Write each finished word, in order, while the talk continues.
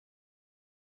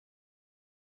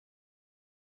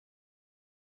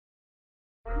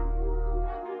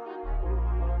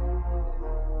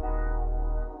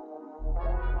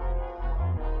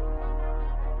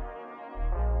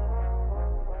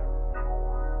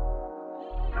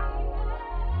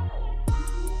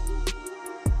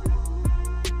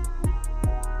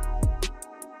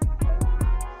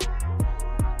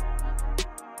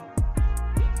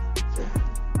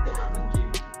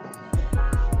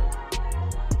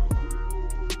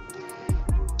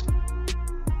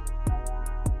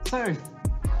So,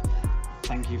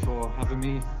 thank you for having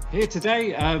me here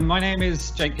today. My name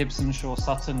is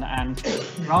Gibsonshaw-Sutton,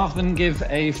 and rather than give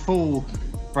a full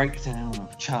breakdown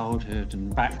of childhood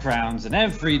and backgrounds and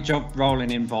every job role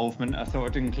and involvement, I thought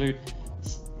I'd include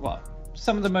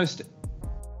some of the most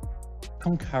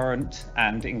concurrent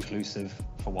and inclusive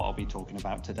for what I'll be talking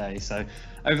about today. So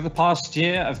over the past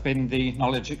year, I've been the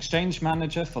Knowledge Exchange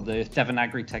Manager for the Devon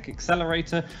Agri-Tech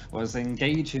Accelerator. I was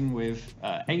engaging with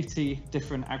 80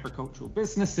 different agricultural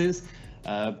businesses,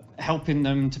 helping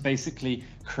them to basically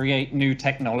create new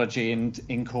technology and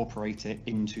incorporate it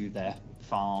into their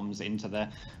farms, into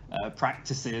their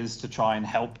practices to try and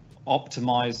help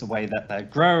optimize the way that they're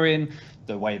growing,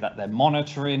 the way that they're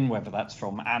monitoring, whether that's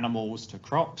from animals to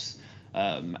crops.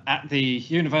 At the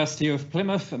University of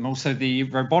Plymouth, I'm also the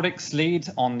robotics lead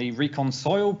on the Recon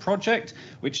Soil project,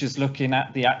 which is looking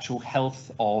at the actual health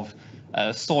of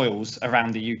soils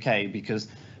around the UK, because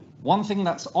one thing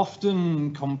that's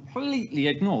often completely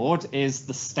ignored is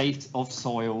the state of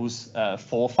soils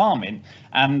for farming.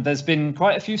 And there's been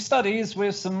quite a few studies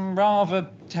with some rather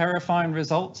terrifying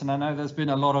results, and I know there's been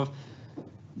a lot of,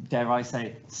 dare I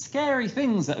say, scary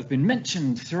things that have been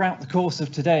mentioned throughout the course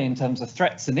of today in terms of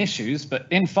threats and issues. But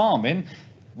in farming,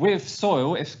 with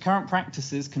soil, if current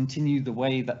practices continue the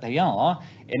way that they are,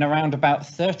 in around about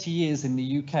 30 years in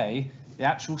the UK, the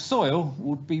actual soil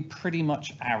would be pretty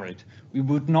much arid. We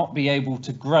would not be able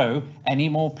to grow any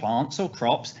more plants or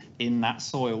crops in that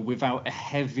soil without a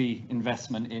heavy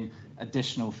investment in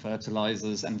additional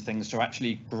fertilizers and things to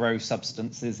actually grow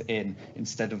substances in,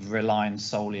 instead of relying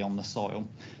solely on the soil.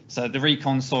 So the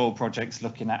Recon Soil project's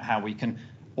looking at how we can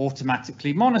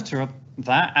automatically monitor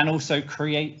that and also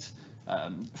create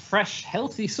fresh,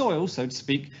 healthy soil, so to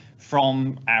speak,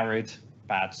 from arid,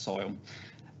 bad soil.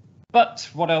 But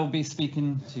what I'll be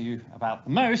speaking to you about the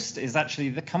most is actually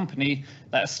the company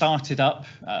that started up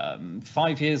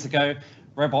 5 years ago,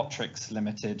 Robotics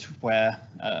Limited, where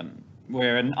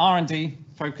we're an R&D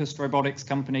focused robotics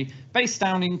company based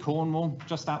down in Cornwall,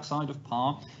 just outside of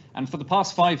Par. And for the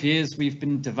past 5 years, we've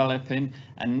been developing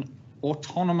an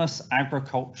autonomous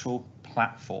agricultural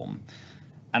platform.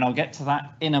 And I'll get to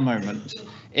that in a moment.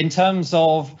 In terms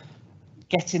of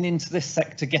getting into this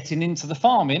sector, getting into the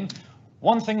farming,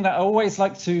 one thing that I always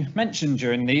like to mention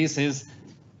during these is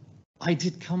I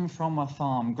did come from a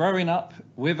farm. Growing up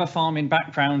with a farming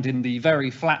background in the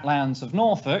very flat lands of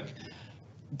Norfolk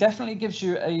definitely gives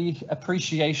you an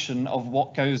appreciation of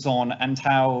what goes on and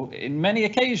how, in many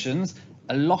occasions,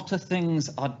 a lot of things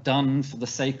are done for the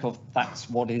sake of that's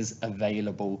what is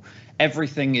available.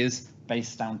 Everything is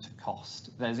based down to cost.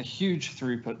 There's a huge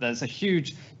throughput, there's a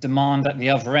huge demand at the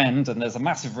other end, and there's a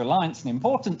massive reliance and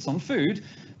importance on food.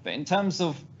 But in terms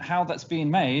of how that's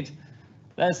being made,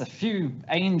 there's a few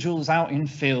angels out in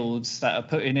fields that are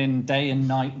putting in day and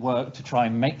night work to try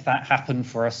and make that happen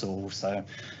for us all. So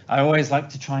I always like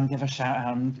to try and give a shout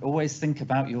out and always think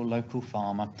about your local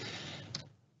farmer.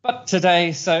 But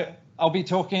today, so I'll be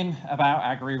talking about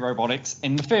Agri-Robotics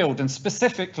in the field, and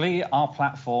specifically our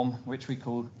platform, which we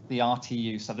call the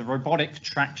RTU, so the Robotic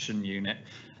Traction Unit.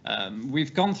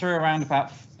 We've gone through around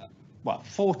about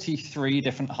 43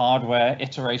 different hardware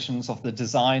iterations of the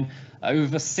design,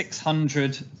 over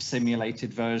 600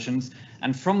 simulated versions.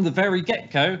 And from the very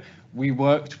get-go, we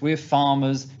worked with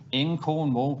farmers in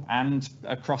Cornwall and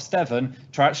across Devon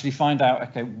to actually find out,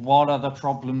 okay, what are the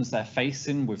problems they're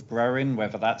facing with growing,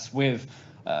 whether that's with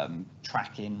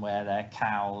tracking where their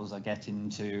cows are getting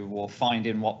to, or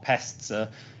finding what pests are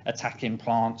attacking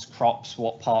plants, crops,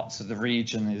 what parts of the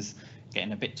region is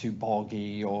getting a bit too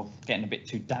boggy or getting a bit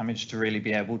too damaged to really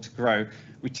be able to grow.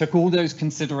 We took all those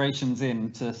considerations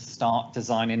in to start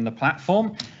designing the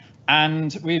platform,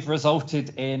 and we've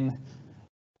resulted in,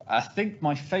 I think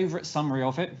my favourite summary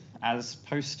of it, as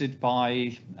posted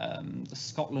by the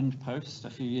Scotland Post a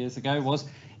few years ago, was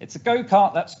it's a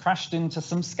go-kart that's crashed into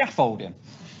some scaffolding.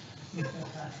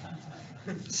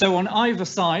 So on either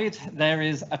side there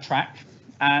is a track,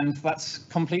 and that's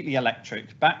completely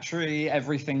electric. Battery,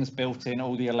 everything's built in,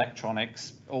 all the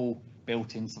electronics, all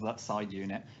built into that side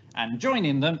unit. And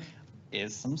joining them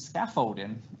is some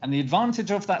scaffolding. And the advantage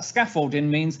of that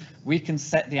scaffolding means we can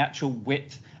set the actual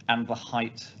width and the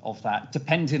height of that,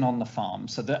 depending on the farm.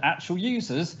 So the actual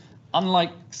users,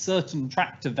 unlike certain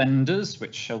tractor vendors,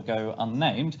 which shall go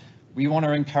unnamed, we want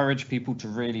to encourage people to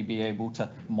really be able to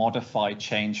modify,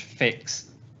 change, fix,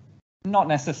 not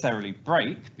necessarily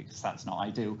break, because that's not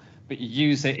ideal, but you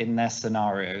use it in their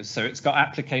scenarios. So it's got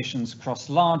applications across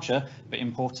larger, but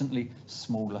importantly,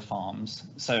 smaller farms.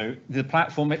 So the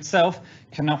platform itself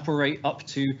can operate up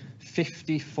to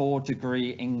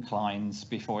 54-degree inclines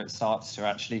before it starts to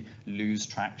actually lose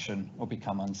traction or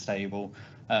become unstable.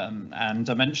 And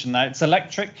I mentioned that it's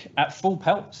electric at full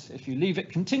pelt. If you leave it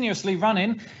continuously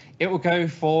running, it will go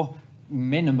for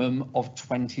minimum of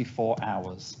 24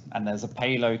 hours, and there's a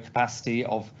payload capacity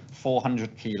of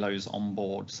 400 kilos on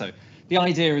board. So the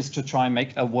idea is to try and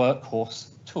make a workhorse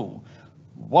tool.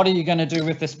 What are you going to do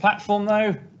with this platform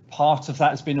though? Part of that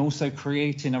has been also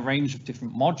creating a range of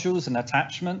different modules and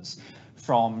attachments,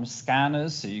 from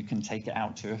scanners, so you can take it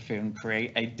out to a field and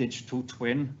create a digital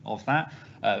twin of that.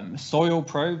 Soil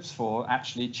probes for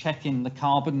actually checking the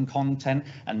carbon content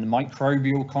and the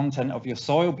microbial content of your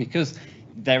soil, because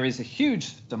there is a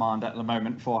huge demand at the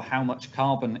moment for how much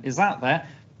carbon is out there,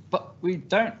 but we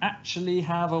don't actually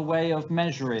have a way of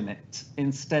measuring it.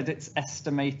 Instead, it's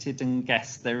estimated and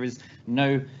guessed. There is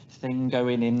no thing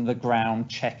going in the ground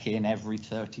checking every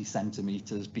 30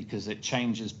 centimeters because it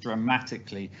changes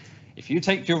dramatically. If you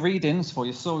take your readings for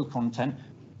your soil content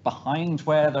behind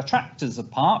where the tractors are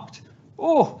parked,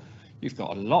 oh, you've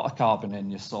got a lot of carbon in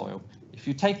your soil. If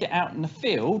you take it out in the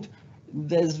field,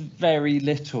 there's very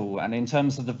little. And in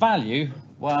terms of the value,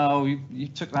 well, you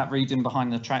took that reading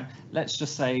behind the track. Let's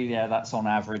just say, yeah, that's on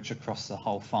average across the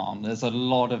whole farm. There's a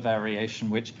lot of variation,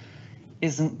 which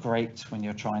isn't great when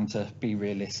you're trying to be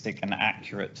realistic and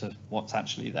accurate to what's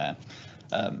actually there.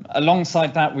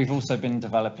 Alongside that, we've also been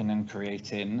developing and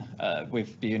creating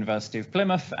with the University of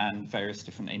Plymouth and various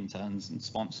different interns and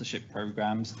sponsorship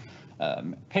programs,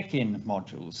 picking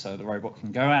modules, so the robot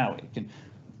can go out, it can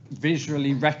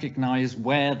visually recognize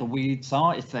where the weeds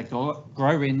are. If they're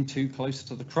growing too close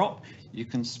to the crop, you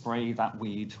can spray that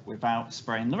weed without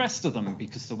spraying the rest of them,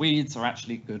 because the weeds are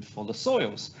actually good for the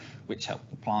soils, which help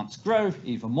the plants grow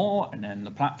even more. And then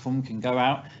the platform can go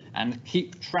out and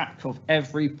keep track of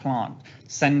every plant,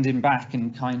 sending back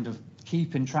and kind of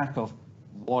keeping track of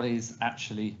what is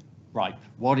actually ripe,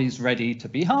 what is ready to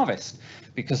be harvested.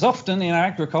 Because often in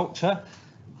agriculture,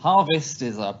 harvest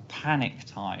is a panic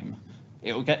time.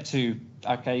 It will get to,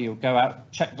 okay, you'll go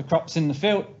out, check the crops in the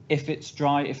field. If it's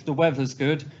dry, if the weather's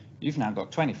good, you've now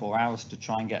got 24 hours to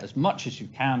try and get as much as you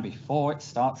can before it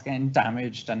starts getting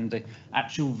damaged and the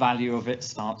actual value of it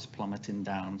starts plummeting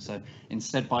down. So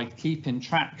instead, by keeping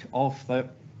track of the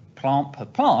plant per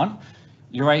plant,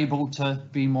 you're able to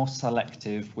be more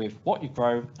selective with what you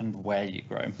grow and where you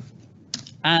grow.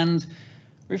 And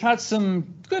we've had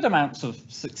some good amounts of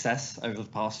success over the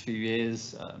past few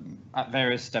years at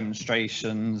various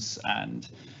demonstrations, and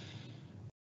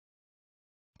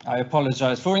I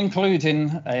apologise for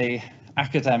including an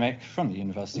academic from the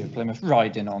University of Plymouth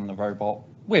riding on the robot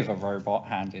with a robot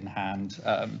hand in hand.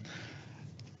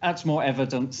 Adds more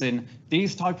evidence in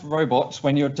these type of robots.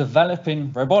 When you're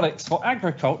developing robotics for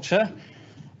agriculture,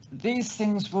 these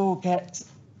things will get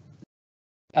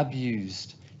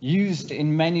abused. Used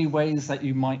in many ways that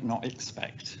you might not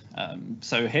expect.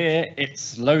 So here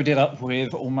it's loaded up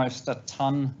with almost a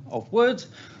ton of wood.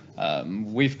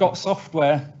 We've got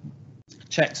software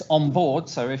checks on board,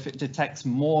 so if it detects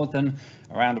more than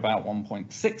around about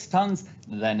 1.6 tons,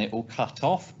 then it will cut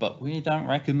off, but we don't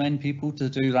recommend people to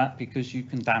do that because you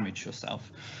can damage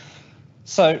yourself.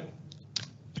 So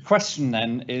the question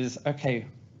then is, okay,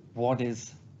 what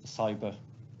is the cyber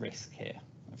risk here?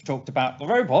 I've talked about the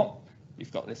robot.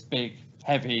 You've got this big,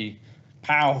 heavy,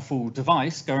 powerful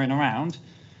device going around.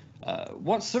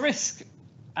 What's the risk?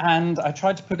 And I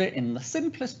tried to put it in the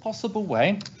simplest possible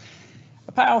way.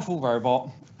 A powerful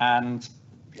robot and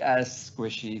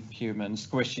squishy humans,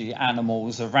 squishy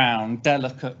animals around,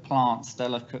 delicate plants,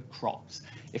 delicate crops.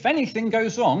 If anything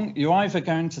goes wrong, you're either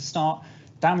going to start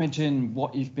damaging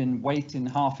what you've been waiting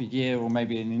half a year or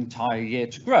maybe an entire year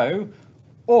to grow,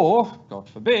 or, God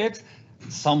forbid,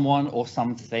 someone or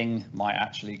something might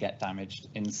actually get damaged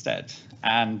instead.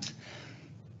 And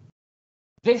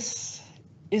this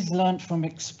is learned from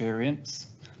experience.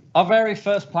 Our very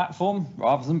first platform,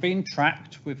 rather than being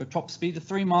tracked with a top speed of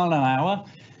 3 miles an hour,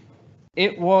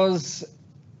 it was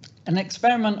an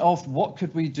experiment of what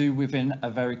could we do within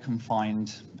a very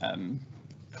confined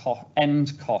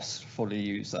end cost for the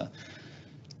user.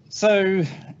 So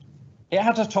it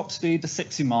had a top speed of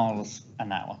 60 miles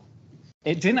an hour.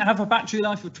 It didn't have a battery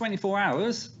life of 24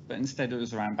 hours, but instead it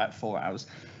was around about 4 hours.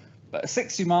 But a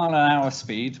 60 mile an hour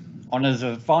speed on a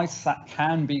device that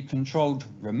can be controlled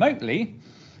remotely,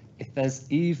 if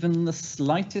there's even the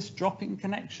slightest drop in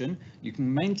connection, you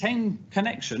can maintain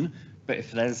connection, but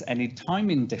if there's any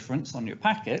timing difference on your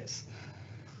packets,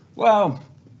 well,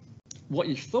 what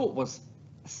you thought was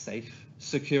a safe,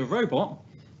 secure robot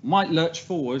might lurch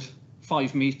forward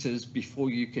 5 meters before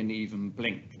you can even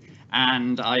blink.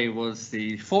 And I was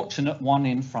the fortunate one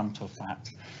in front of that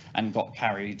and got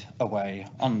carried away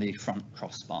on the front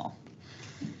crossbar.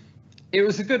 It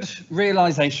was a good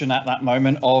realization at that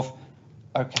moment of,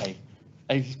 okay,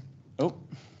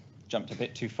 jumped a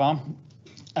bit too far.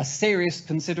 A serious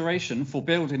consideration for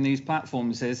building these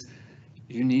platforms is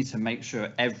you need to make sure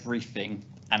everything,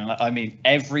 and I mean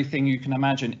everything you can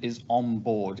imagine, is on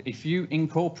board. If you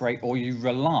incorporate or you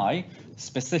rely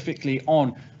specifically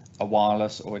on a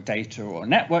wireless or a data or a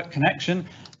network connection,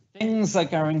 things are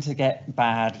going to get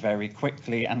bad very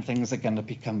quickly and things are going to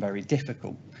become very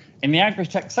difficult. In the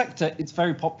agri-tech sector, it's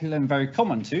very popular and very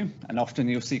common to, and often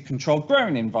you'll see controlled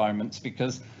growing environments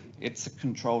because it's a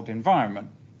controlled environment.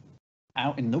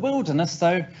 Out in the wilderness,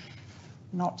 though,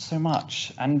 not so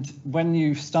much. And when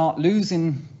you start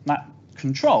losing that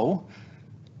control,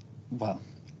 well,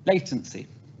 latency.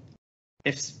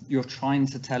 If you're trying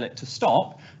to tell it to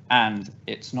stop and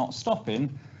it's not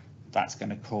stopping, that's going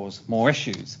to cause more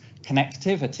issues.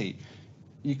 Connectivity.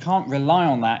 You can't rely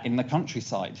on that in the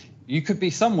countryside. You could be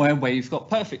somewhere where you've got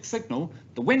perfect signal,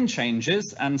 the wind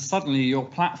changes, and suddenly your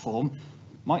platform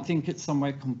might think it's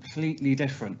somewhere completely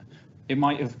different. It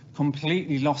might have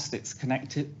completely lost its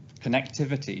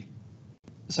connectivity.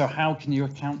 So how can you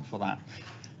account for that?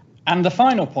 And the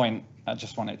final point I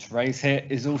just wanted to raise here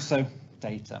is also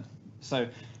data. So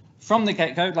from the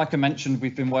get-go, like I mentioned,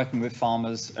 we've been working with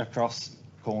farmers across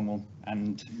Cornwall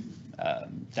and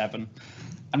Devon.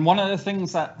 And one of the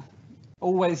things that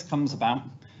always comes about,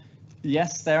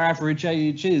 yes, their average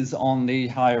age is on the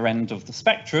higher end of the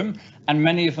spectrum, and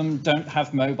many of them don't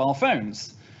have mobile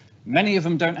phones. Many of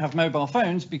them don't have mobile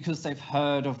phones because they've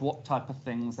heard of what type of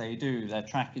things they do. They're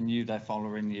tracking you, they're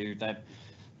following you, they're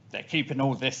keeping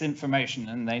all this information,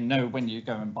 and they know when you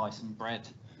go and buy some bread.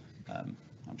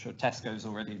 I'm sure Tesco's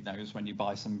already knows when you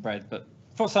buy some bread, but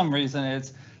for some reason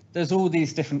there's all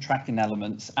these different tracking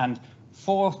elements, and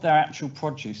for their actual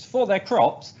produce, for their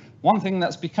crops, one thing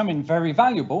that's becoming very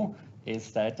valuable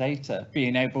is their data,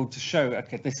 being able to show,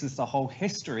 okay, this is the whole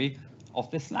history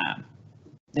of this land.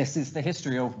 This is the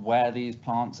history of where these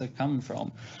plants have come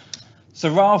from. So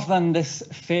rather than this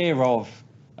fear of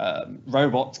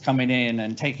robots coming in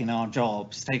and taking our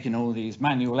jobs, taking all these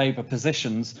manual labor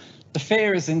positions, the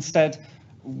fear is instead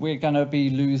we're going to be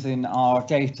losing our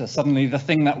data. Suddenly the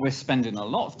thing that we're spending a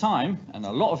lot of time and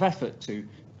a lot of effort to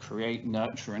create,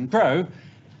 nurture and grow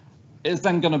is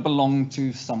then going to belong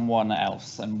to someone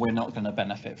else, and we're not going to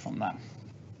benefit from that.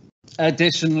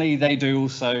 Additionally, they do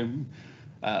also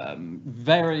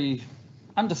very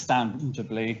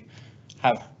understandably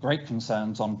have great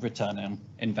concerns on return on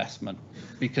investment,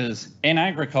 because in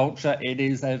agriculture it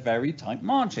is a very tight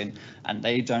margin and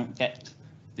they don't get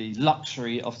the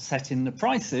luxury of setting the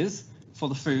prices for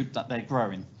the food that they're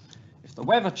growing. If the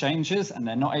weather changes and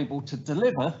they're not able to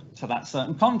deliver to that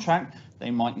certain contract,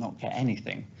 they might not get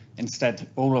anything. Instead,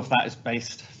 all of that is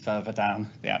based further down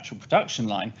the actual production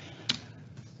line.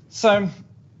 So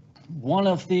one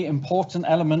of the important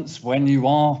elements when you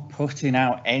are putting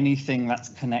out anything that's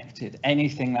connected,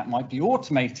 anything that might be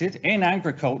automated in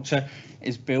agriculture,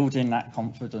 is building that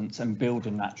confidence and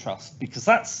building that trust, because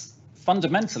that's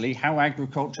fundamentally how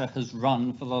agriculture has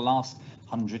run for the last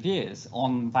 100 years,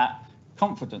 on that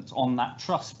confidence, on that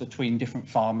trust between different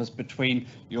farmers, between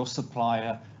your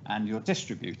supplier and your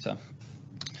distributor.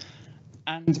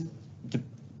 And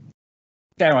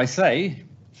dare I say,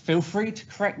 feel free to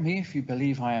correct me if you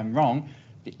believe I am wrong,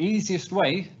 the easiest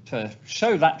way to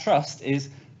show that trust is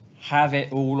have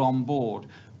it all on board.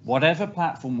 Whatever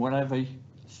platform, whatever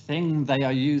thing they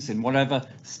are using, whatever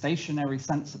stationary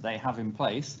sensor they have in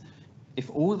place, if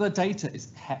all the data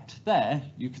is kept there,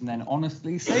 you can then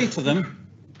honestly say to them,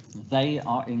 they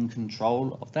are in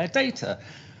control of their data.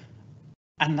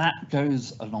 And that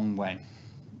goes a long way.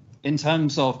 In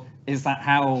terms of, is that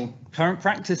how current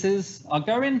practices are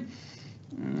going?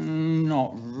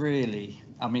 Not really.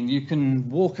 I mean, you can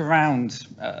walk around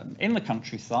in the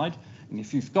countryside, and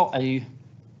if you've got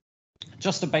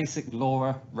just a basic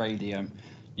LoRa radio,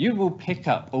 you will pick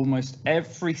up almost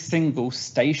every single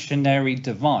stationary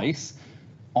device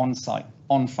on site,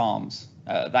 on farms.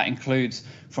 That includes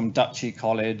from Duchy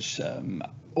College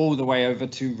all the way over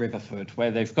to Riverford,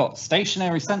 where they've got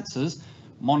stationary sensors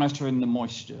monitoring the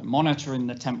moisture, monitoring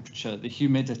the temperature, the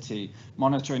humidity,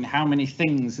 monitoring how many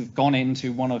things have gone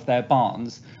into one of their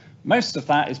barns. Most of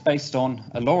that is based on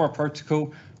a LoRa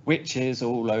protocol, which is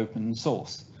all open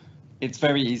source. It's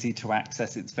very easy to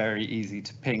access, it's very easy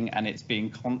to ping, and it's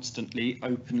being constantly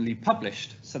openly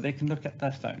published so they can look at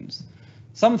their phones.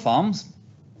 Some farms,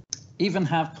 even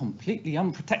have completely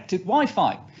unprotected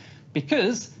Wi-Fi,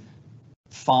 because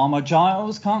Farmer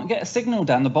Giles can't get a signal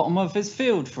down the bottom of his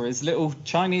field for his little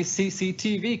Chinese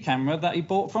CCTV camera that he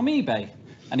bought from eBay,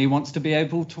 and he wants to be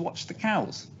able to watch the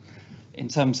cows. In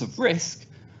terms of risk,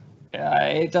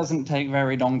 it doesn't take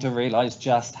very long to realize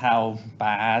just how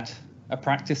bad a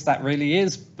practice that really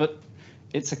is, but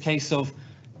it's a case of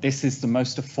this is the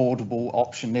most affordable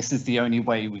option. This is the only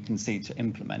way we can see to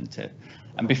implement it.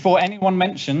 And before anyone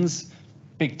mentions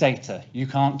big data, you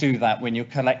can't do that when you're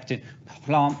collecting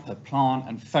plant per plant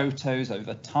and photos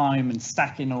over time and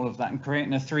stacking all of that and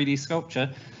creating a 3D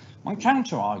sculpture. My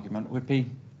counter argument would be,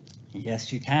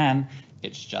 yes, you can.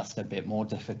 It's just a bit more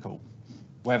difficult.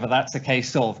 Whether that's a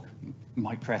case of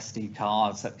micro SD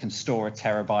cards that can store a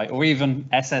terabyte, or even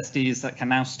SSDs that can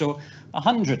now store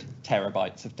 100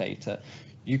 terabytes of data.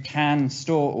 You can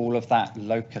store all of that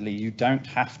locally. You don't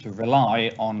have to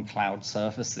rely on cloud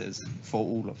services for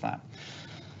all of that.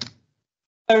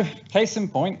 So, case in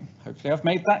point, hopefully I've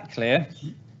made that clear.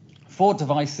 For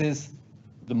devices,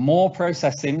 the more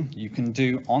processing you can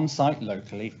do on-site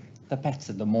locally, the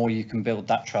better, the more you can build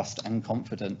that trust and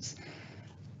confidence.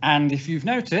 And if you've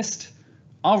noticed,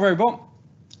 our robot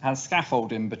has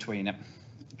scaffolding between it.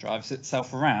 It drives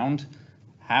itself around.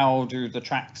 How do the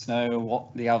tracks know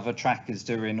what the other track is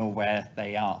doing or where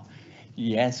they are?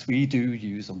 Yes, we do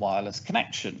use a wireless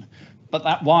connection, but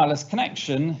that wireless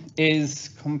connection is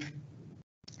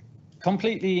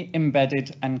completely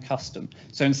embedded and custom.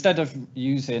 So instead of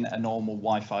using a normal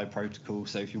Wi-Fi protocol,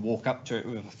 so if you walk up to it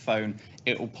with a phone,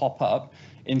 it will pop up.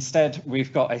 Instead,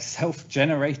 we've got a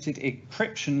self-generated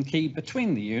encryption key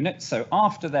between the units. So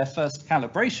after their first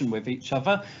calibration with each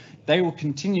other, they will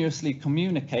continuously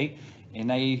communicate in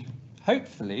a,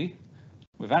 hopefully,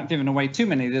 without giving away too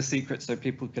many of the secrets so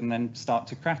people can then start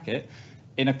to crack it,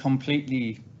 in a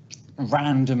completely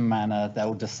random manner,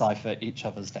 they'll decipher each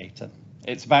other's data.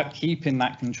 It's about keeping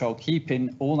that control,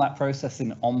 keeping all that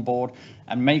processing on board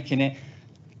and making it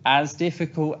as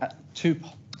difficult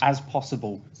as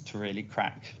possible to really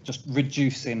crack, just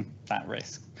reducing that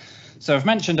risk. So I've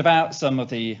mentioned about some of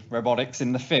the robotics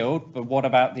in the field, but what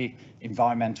about the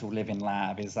environmental living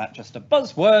lab? Is that just a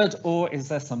buzzword, or is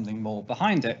there something more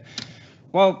behind it?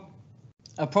 Well,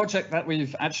 a project that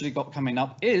we've actually got coming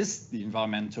up is the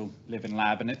Environmental Living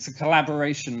Lab, and it's a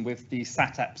collaboration with the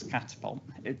SatApps Catapult.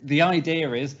 The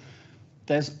idea is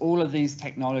there's all of these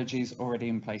technologies already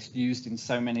in place, used in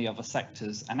so many other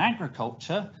sectors, and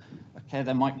agriculture, okay,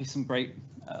 there might be some great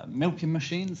milking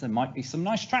machines, there might be some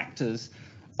nice tractors.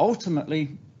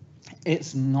 Ultimately,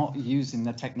 it's not using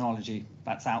the technology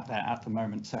that's out there at the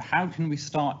moment. So how can we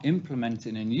start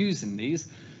implementing and using these,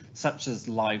 such as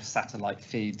live satellite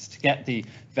feeds, to get the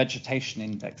vegetation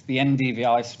index, the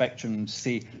NDVI spectrum, to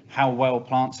see how well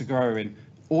plants are growing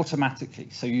automatically,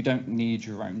 so you don't need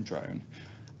your own drone?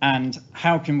 And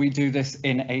how can we do this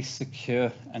in a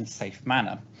secure and safe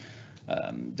manner?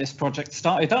 This project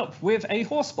started up with a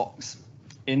horse box.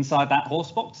 Inside that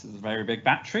horse box is a very big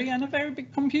battery and a very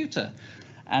big computer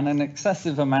and an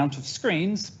excessive amount of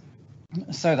screens,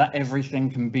 so that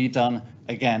everything can be done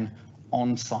again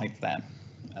on site there.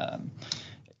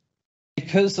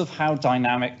 Because of how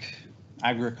dynamic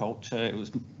agriculture, it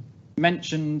was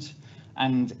mentioned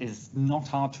and is not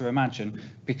hard to imagine,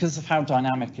 because of how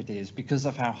dynamic it is, because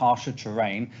of how harsh a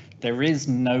terrain, there is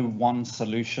no one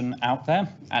solution out there.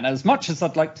 And as much as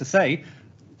I'd like to say,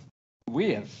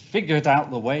 we have figured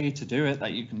out the way to do it,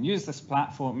 that you can use this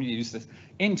platform, use this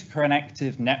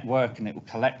interconnected network, and it will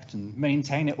collect and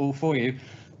maintain it all for you,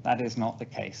 that is not the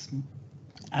case.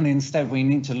 And instead, we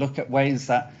need to look at ways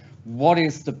that, what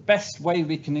is the best way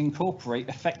we can incorporate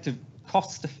effective,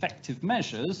 cost-effective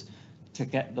measures to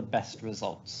get the best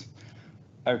results?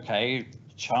 Okay,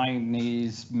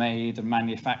 Chinese made and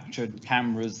manufactured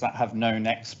cameras that have known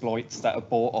exploits that are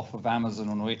bought off of Amazon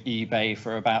or eBay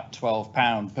for about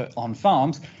 £12 put on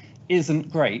farms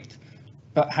isn't great,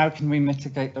 but how can we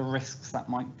mitigate the risks that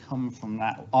might come from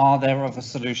that? Are there other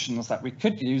solutions that we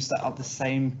could use that are the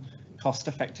same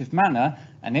cost-effective manner?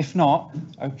 And if not,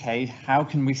 okay, how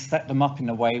can we set them up in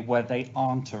a way where they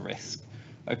aren't a risk?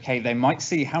 Okay, they might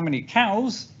see how many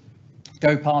cows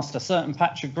go past a certain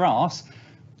patch of grass,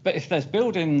 but if there's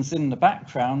buildings in the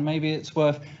background, maybe it's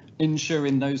worth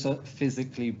ensuring those are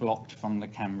physically blocked from the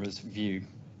camera's view.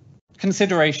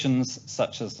 Considerations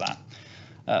such as that.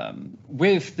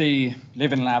 With the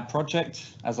Living Lab project,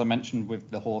 as I mentioned with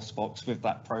the horse box, with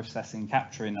that processing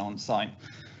capturing on site,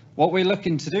 what we're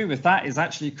looking to do with that is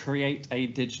actually create a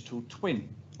digital twin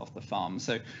of the farm.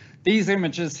 So these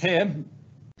images here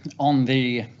on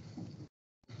the,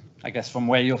 I guess from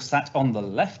where you're sat on the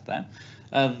left there,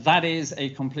 That is a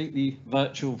completely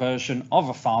virtual version of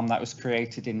a farm that was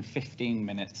created in 15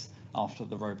 minutes after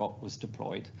the robot was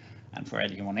deployed. And for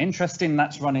anyone interested,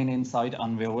 that's running inside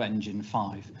Unreal Engine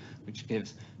 5, which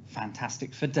gives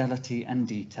fantastic fidelity and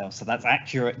detail. So that's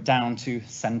accurate down to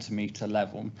centimeter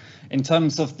level. In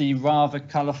terms of the rather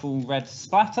colorful red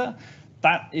splatter,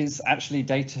 that is actually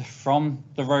data from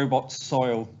the robot's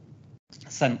soil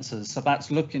sensors. So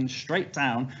that's looking straight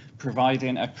down,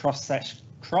 providing a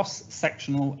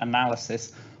cross-sectional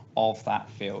analysis of that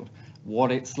field,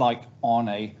 what it's like on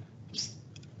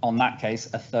that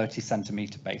case, a 30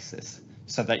 centimeter basis,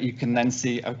 so that you can then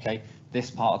see, okay,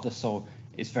 this part of the soil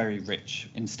is very rich.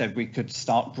 Instead, we could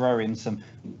start growing some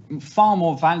far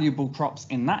more valuable crops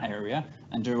in that area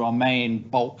and do our main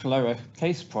bulk lower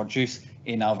case produce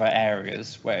in other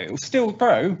areas where it will still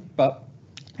grow, but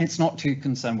it's not too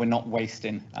concerned. We're not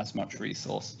wasting as much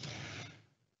resource.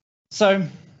 So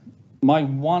my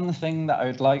one thing that I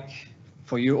would like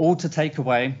for you all to take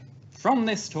away from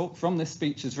this talk, from this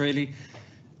speech, is really,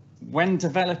 when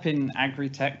developing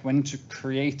agri-tech, when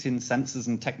creating sensors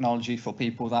and technology for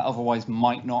people that otherwise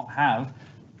might not have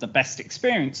the best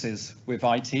experiences with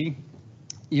IT,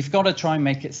 you've got to try and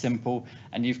make it simple,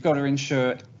 and you've got to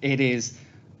ensure it is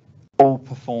all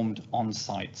performed on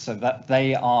site so that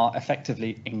they are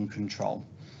effectively in control.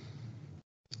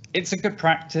 It's a good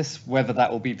practice. Whether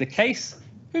that will be the case,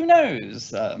 who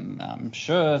knows? I'm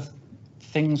sure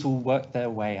things will work their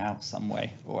way out some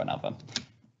way or another.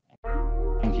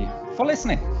 Thank you for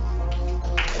listening.